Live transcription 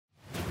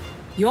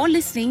You're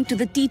listening to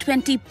the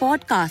T20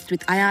 podcast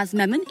with Ayaz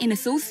Memon in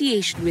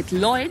association with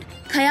Llyod.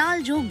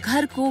 ख्याल जो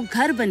घर को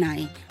घर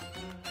बनाए.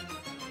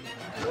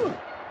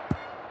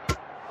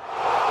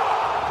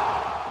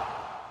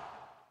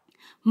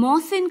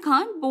 Mohsin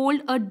Khan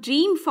bowled a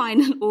dream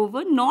final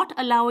over, not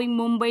allowing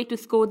Mumbai to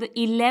score the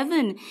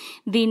 11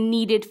 they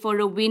needed for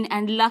a win,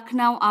 and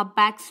Lucknow are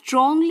back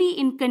strongly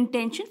in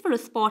contention for a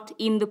spot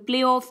in the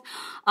playoffs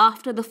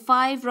after the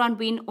 5-run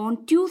win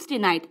on Tuesday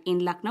night in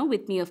Lucknow.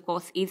 With me, of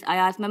course, is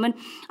Ayaz Memon.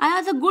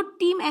 Ayaz, a good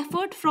team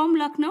effort from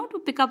Lucknow to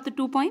pick up the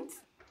 2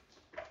 points?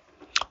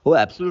 Oh,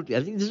 absolutely.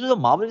 I think this was a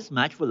marvellous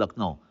match for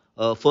Lucknow.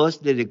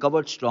 First, they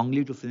recovered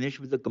strongly to finish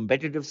with a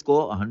competitive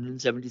score,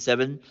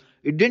 177.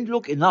 It didn't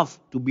look enough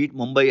to beat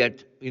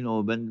Mumbai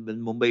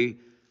when Mumbai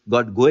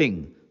got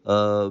going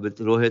with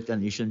Rohit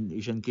and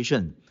Ishan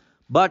Kishan.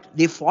 But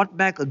they fought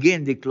back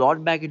again. They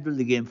clawed back into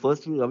the game.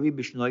 First through Ravi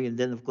Bishnoi and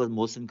then, of course,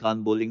 Mohsin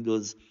Khan bowling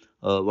those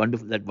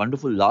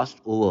wonderful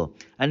last over.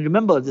 And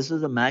remember, this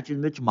was a match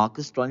in which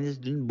Macus Stoinis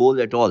didn't bowl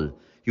at all.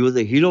 He was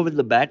a hero with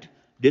the bat,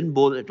 didn't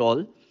bowl at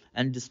all.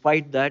 And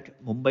despite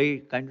that,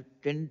 Mumbai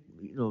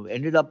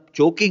ended up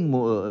choking.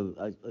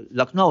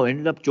 Lucknow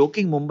ended up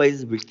choking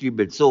Mumbai's victory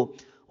bid. So,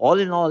 all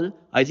in all,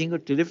 I think a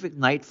terrific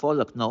night for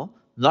Lucknow.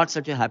 Not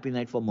such a happy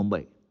night for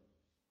Mumbai.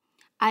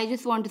 I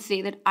just want to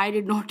say that I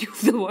did not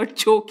use the word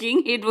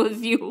choking. It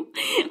was you.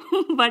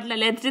 But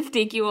let's just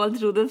take you all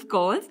through the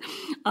scores.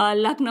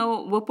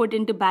 Lucknow were put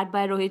into bat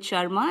by Rohit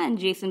Sharma, and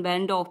Jason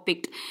Behrendorff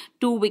picked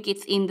 2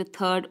 wickets in the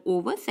 3rd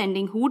over,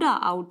 sending Huda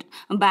out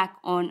back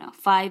on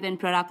 5 and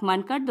Prarak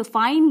Mankad, the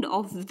find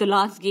of the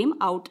last game,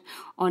 out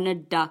on a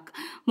duck.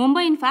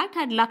 Mumbai, in fact,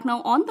 had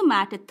Lucknow on the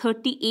mat at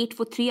 38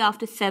 for 3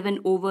 after 7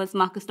 overs.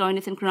 Macus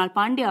Stoinis and Krunal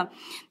Pandya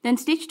then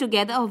stitched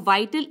together a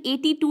vital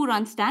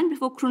 82-run stand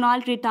before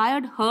Krunal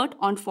retired hurt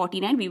on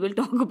 49. We will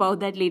talk about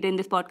that later in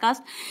this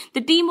podcast.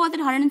 The team was at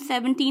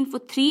 117 for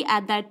 3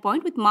 at that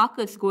point, with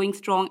Macus going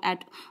strong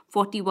at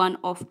 41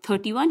 of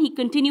 31. He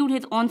continued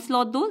his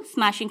onslaught though,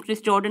 smashing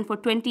Chris Jordan for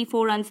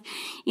 24 runs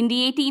in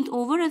the 18th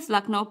over as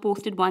Lucknow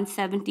posted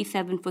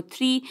 177 for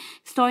 3.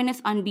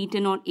 Stoinis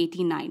unbeaten on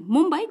 89.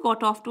 Mumbai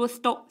got off to a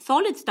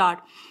solid start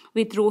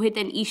with Rohit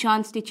and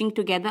Ishan stitching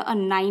together a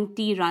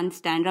 90-run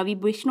stand. Ravi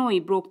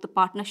Bishnoi broke the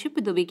partnership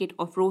with the wicket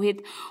of Rohit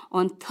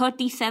on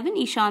 37.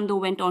 Ishan, though,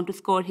 went on to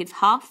score his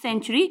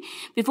half-century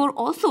before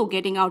also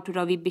getting out to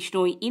Ravi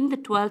Bishnoi in the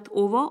 12th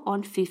over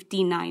on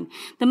 59.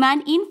 The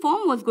man in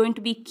form was going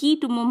to be key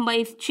to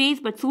Mumbai's chase,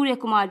 but Surya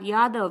Kumar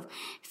Yadav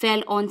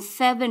fell on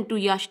 7 to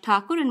Yash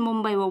Thakur, and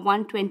Mumbai were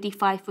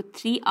 125 for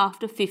 3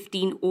 after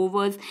 15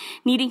 overs,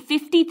 needing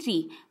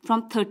 53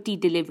 from 30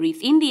 deliveries.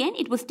 In the end,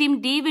 it was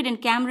Tim David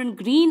and Cameron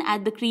Green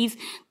at the crease.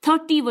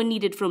 30 were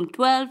needed from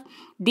 12.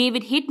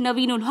 David hit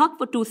Naveen Haq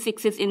for 2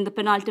 sixes in the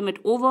penultimate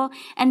over,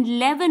 and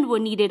 11 were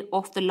needed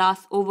off the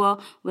last over,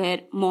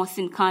 where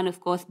Mohsin Khan, of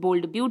course,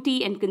 bowled a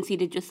beauty and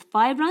conceded just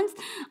 5 runs.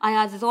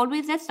 Ayaz, as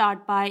always, let's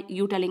start by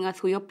you telling us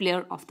who your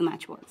player of the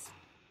match was.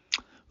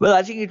 Well,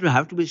 I think it will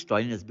have to be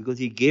Stoinis because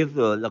he gave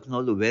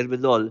Lucknow the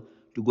wherewithal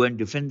to go and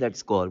defend that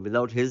score.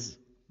 Without his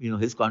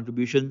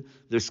contribution,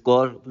 the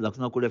score,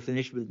 Lucknow could have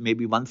finished with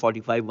maybe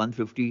 145,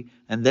 150,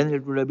 and then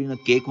it would have been a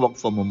cakewalk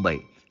for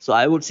Mumbai. So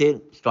I would say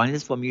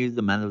Stoinis for me is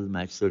the man of the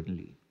match,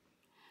 certainly.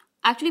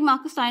 Actually,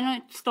 Macus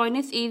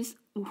Stoinis is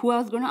who I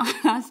was going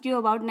to ask you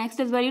about next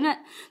as well.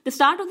 The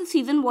start of the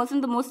season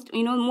wasn't the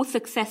most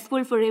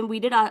successful for him.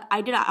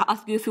 I did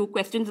ask you a few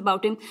questions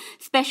about him,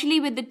 especially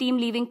with the team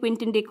leaving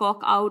Quinton de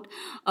Kock out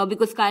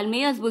because Kyle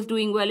Mayers was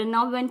doing well. And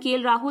now when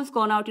KL Rahul's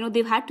gone out,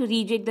 they've had to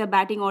rejig their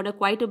batting order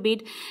quite a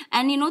bit.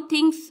 And,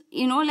 things,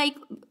 like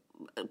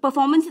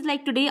performances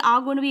like today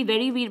are going to be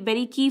very,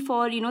 very key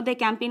for, their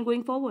campaign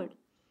going forward.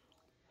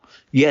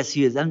 Yes,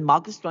 he is. And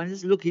Macus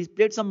Stoinis, look, he's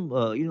played some,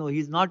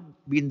 he's not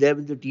been there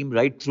with the team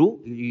right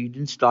through. He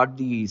didn't start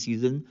the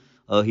season.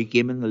 He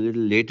came in a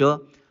little later.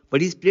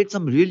 But he's played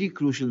some really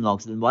crucial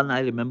knocks. And one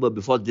I remember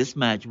before this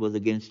match was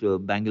against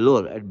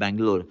Bangalore,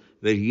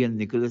 where he and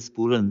Nicholas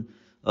Pooran,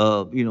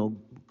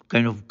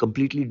 kind of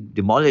completely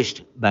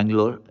demolished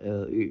Bangalore.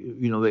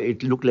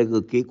 It looked like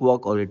a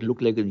cakewalk or it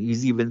looked like an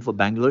easy win for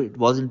Bangalore. It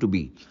wasn't to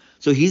be.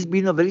 So he's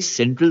been a very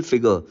central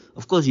figure.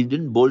 Of course, he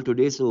didn't bowl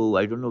today, so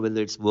I don't know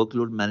whether it's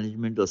workload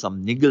management or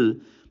some niggle.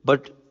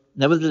 But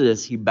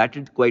nevertheless, he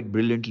batted quite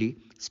brilliantly,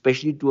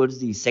 especially towards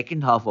the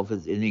second half of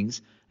his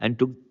innings, and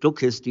took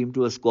his team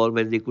to a score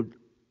where they could,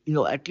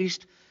 at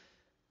least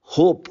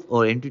hope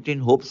or entertain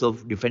hopes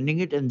of defending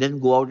it and then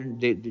go out and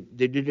they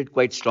did it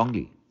quite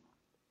strongly.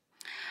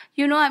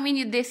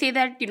 They say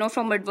that,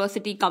 from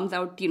adversity comes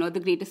out, the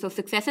greatest of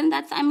success. And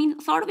that's,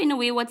 sort of in a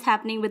way what's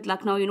happening with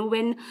Lucknow.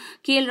 When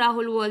KL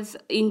Rahul was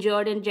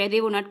injured and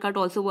Jaydev Unadkat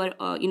also were,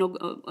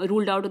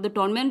 ruled out of the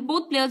tournament.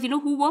 Both players,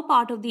 who were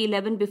part of the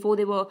 11 before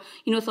they were,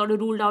 sort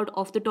of ruled out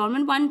of the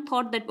tournament. One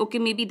thought that, okay,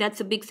 maybe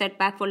that's a big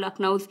setback for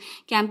Lucknow's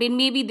campaign.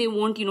 Maybe they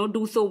won't,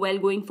 do so well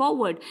going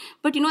forward.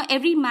 But,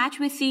 every match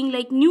we're seeing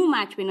like new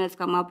match winners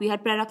come up. We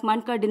had Prarak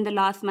Mankad in the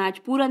last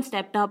match. Pooran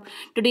stepped up.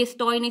 Today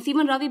Stoinis,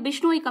 even Ravi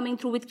Bishnoi coming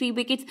through with 3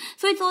 wickets.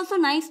 So it's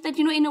also nice that,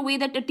 in a way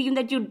that a team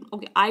that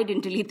I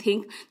didn't really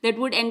think that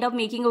would end up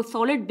making a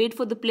solid bid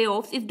for the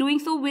playoffs is doing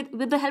so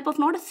with the help of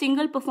not a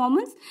single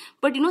performance,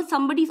 but,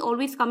 somebody's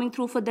always coming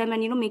through for them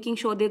and, making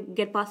sure they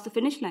get past the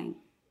finish line.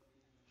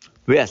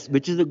 Yes,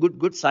 which is a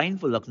good sign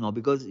for Lucknow,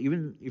 because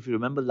even if you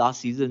remember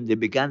last season, they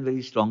began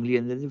very strongly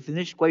and then they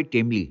finished quite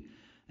tamely.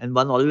 And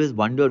one always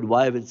wondered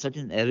why, with such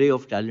an array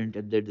of talent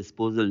at their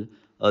disposal,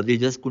 they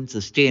just couldn't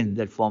sustain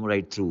that form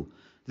right through.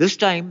 This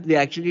time, they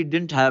actually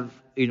didn't have,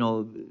 I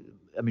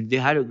mean, they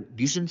had a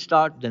decent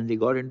start, then they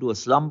got into a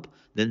slump,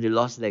 then they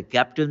lost their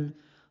captain.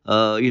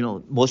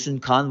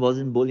 Mohsin Khan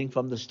wasn't bowling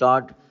from the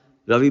start.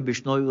 Ravi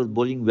Bishnoi was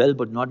bowling well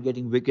but not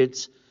getting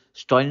wickets.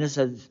 Stoinis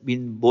has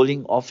been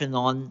bowling off and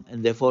on,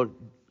 and therefore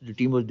the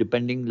team was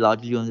depending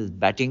largely on his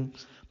batting.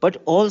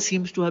 But all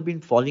seems to have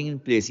been falling in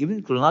place.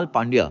 Even Krunal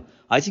Pandya,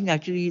 I think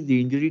actually the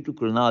injury to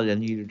Krunal,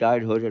 and he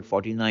retired hurt at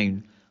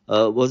 49,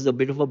 was a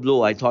bit of a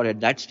blow, I thought,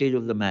 at that stage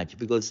of the match,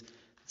 because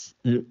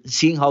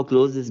seeing how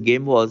close this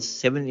game was,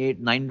 7, 8,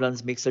 9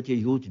 runs makes such a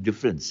huge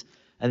difference.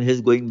 And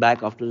his going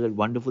back after that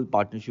wonderful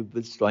partnership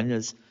with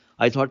Stoinis,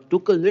 I thought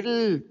took a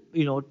little,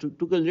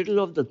 took a little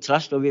of the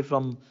thrust away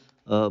from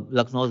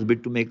Lucknow's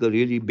bid to make a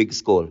really big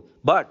score.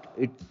 But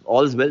it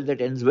all's well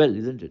that ends well,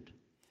 isn't it?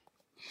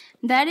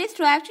 That is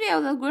true. Actually, I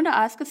was going to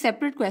ask a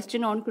separate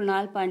question on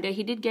Krunal Pandya.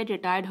 He did get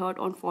retired hurt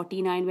on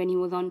 49 when he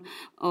was on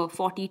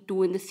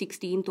 42 in the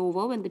 16th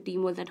over when the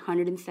team was at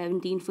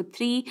 117 for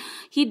 3.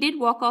 He did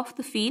walk off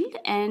the field,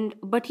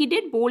 but he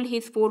did bowl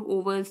his 4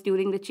 overs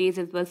during the chase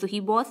as well. So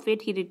he was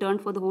fit. He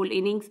returned for the whole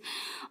innings.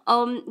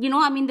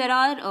 There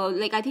are,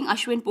 I think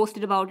Ashwin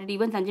posted about it.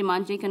 Even Sanjay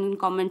Manjrekar in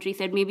commentary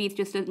said maybe it's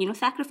just a,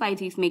 sacrifice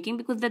he's making,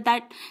 because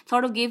that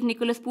sort of gave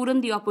Nicholas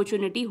Puram the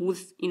opportunity,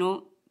 who's,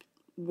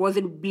 was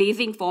in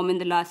blazing form in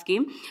the last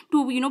game,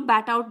 to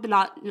bat out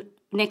the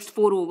next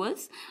 4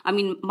 overs. I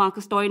mean,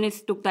 Macus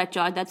Stoinis took that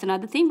charge. That's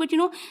another thing. But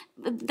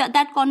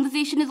that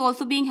conversation is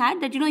also being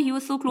had that he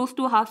was so close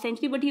to a half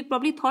century, but he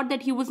probably thought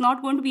that he was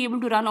not going to be able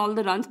to run all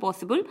the runs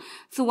possible.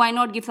 So why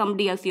not give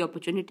somebody else the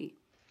opportunity?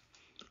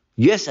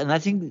 Yes, and I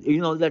think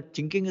that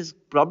thinking is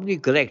probably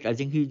correct. I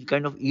think he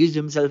kind of eased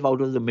himself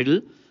out of the middle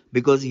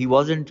because he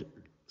wasn't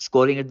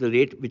scoring at the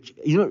rate which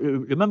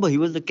remember, he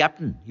was the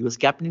captain. He was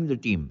captaining the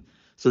team.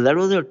 So that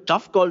was a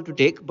tough call to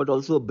take, but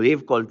also a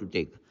brave call to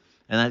take.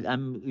 And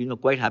I'm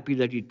quite happy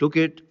that he took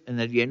it. And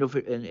at the end of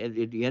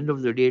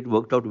the day, it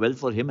worked out well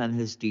for him and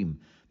his team.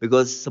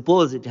 Because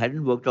suppose it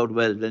hadn't worked out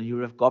well, then you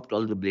would have copped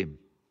all the blame.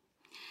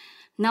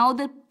 Now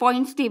the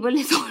points table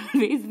is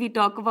always, we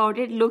talk about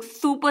it, looks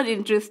super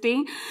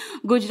interesting.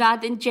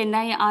 Gujarat and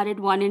Chennai are at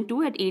 1 and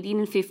 2 at 18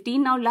 and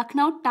 15. Now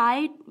Lucknow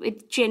tied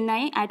with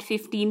Chennai at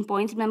 15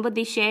 points. Remember,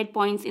 they shared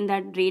points in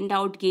that rained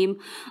out game,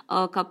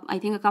 I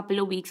think a couple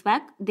of weeks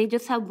back. They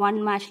just have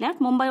one match left.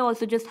 Mumbai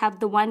also just have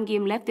the one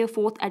game left. They're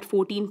fourth at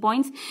 14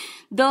 points.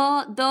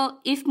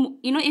 If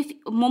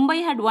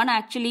Mumbai had won,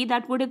 actually,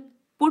 that would have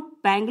put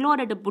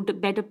Bangalore at a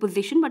better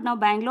position, but now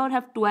Bangalore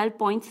have 12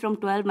 points from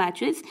 12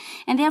 matches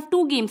and they have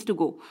 2 games to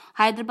go.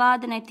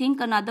 Hyderabad and I think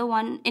another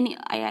one,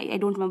 I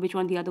don't remember which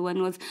one the other one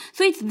was.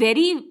 So it's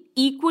very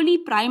equally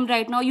primed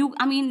right now.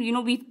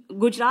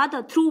 Gujarat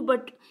are through,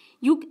 but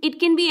it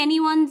can be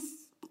anyone's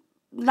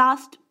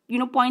last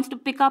points to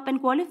pick up and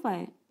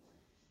qualify.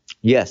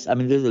 Yes, I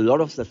mean, there's a lot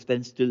of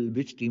suspense still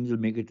which teams will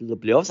make it to the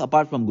playoffs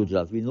apart from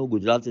Gujarat. We know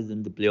Gujarat is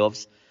in the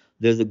playoffs.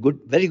 There's a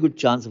very good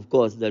chance, of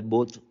course, that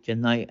both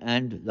Chennai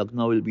and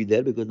Lucknow will be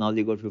there because now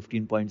they got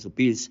 15 points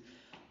apiece.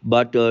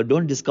 But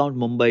don't discount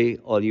Mumbai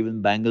or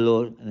even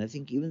Bangalore, and I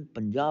think even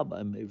Punjab.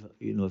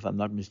 If I'm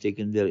not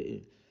mistaken,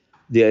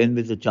 they're in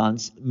with a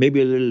chance.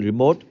 Maybe a little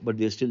remote, but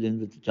they're still in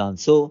with a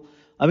chance. So,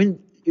 I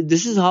mean,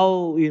 this is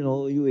how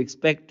you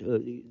expect.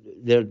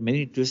 There are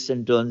many twists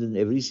and turns in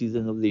every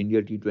season of the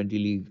India T20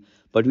 League,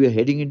 but we are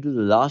heading into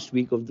the last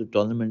week of the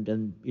tournament,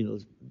 and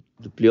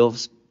the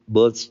playoffs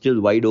berth still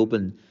wide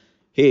open.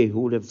 Hey, who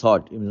would have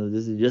thought?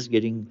 This is just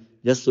getting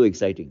so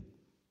exciting.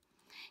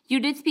 You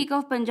did speak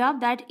of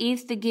Punjab. That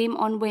is the game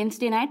on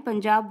Wednesday night.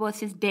 Punjab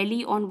versus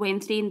Delhi on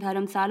Wednesday in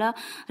Dharamsala.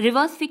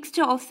 Reverse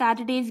fixture of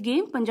Saturday's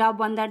game. Punjab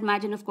won that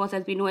match and, of course,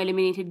 as we know,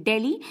 eliminated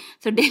Delhi.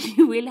 So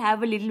Delhi will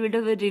have a little bit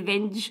of a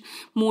revenge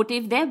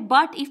motive there.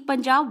 But if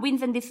Punjab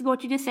wins, and this is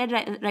what you just said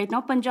right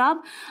now, Punjab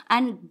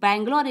and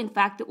Bangalore, in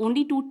fact, the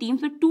only 2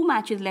 teams with 2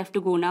 matches left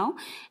to go now.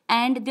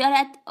 And they are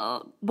at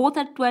both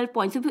at 12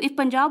 points. If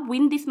Punjab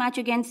win this match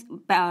against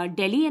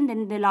Delhi and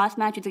then the last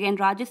match is against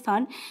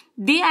Rajasthan,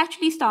 they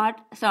actually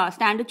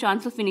stand a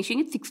chance of finishing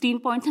at 16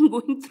 points and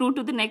going through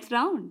to the next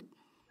round.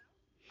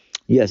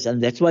 Yes,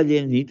 and that's why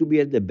they need to be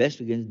at their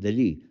best against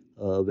Delhi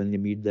when they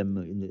meet them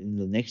in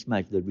the next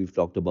match that we've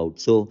talked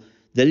about. So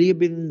Delhi have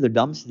been in the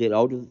dumps. They're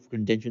out of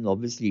contention,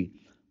 obviously.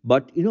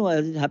 But,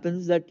 as it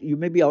happens that you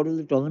may be out of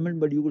the tournament,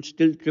 but you could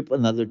still trip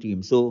another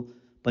team. So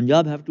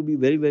Punjab have to be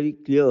very, very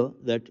clear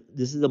that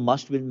this is a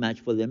must-win match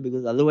for them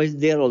because otherwise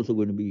they are also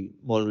going to be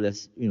more or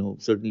less,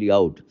 certainly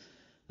out.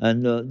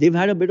 And they've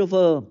had a bit of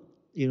a,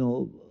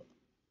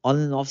 on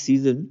and off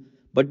season,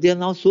 but they are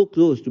now so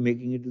close to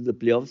making it to the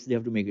playoffs, they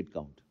have to make it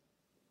count.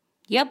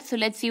 Yep, so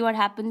let's see what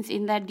happens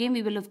in that game.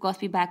 We will, of course,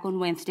 be back on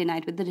Wednesday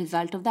night with the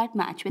result of that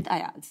match with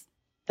Ayaz.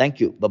 Thank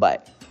you. Bye-bye.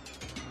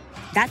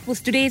 That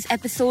was today's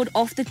episode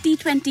of the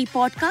T20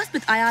 podcast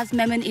with Ayaz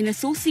Memon in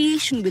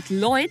association with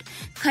Llyod.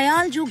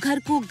 Khayal jo ghar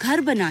ko ghar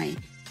banaye.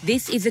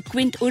 This is a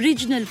Quint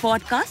original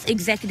podcast,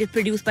 executive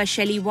produced by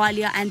Shelly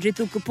Walia and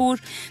Ritu Kapoor.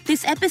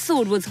 This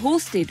episode was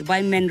hosted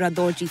by Menra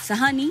Dorji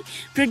Sahani,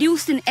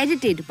 produced and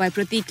edited by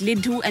Pratik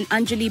Lidhu and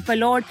Anjali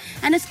Palod,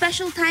 and a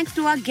special thanks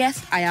to our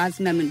guest Ayaz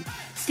Memon.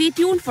 Stay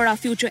tuned for our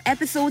future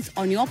episodes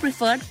on your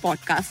preferred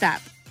podcast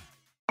app.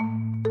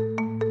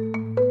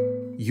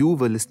 You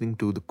were listening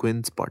to the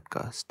Quince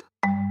podcast.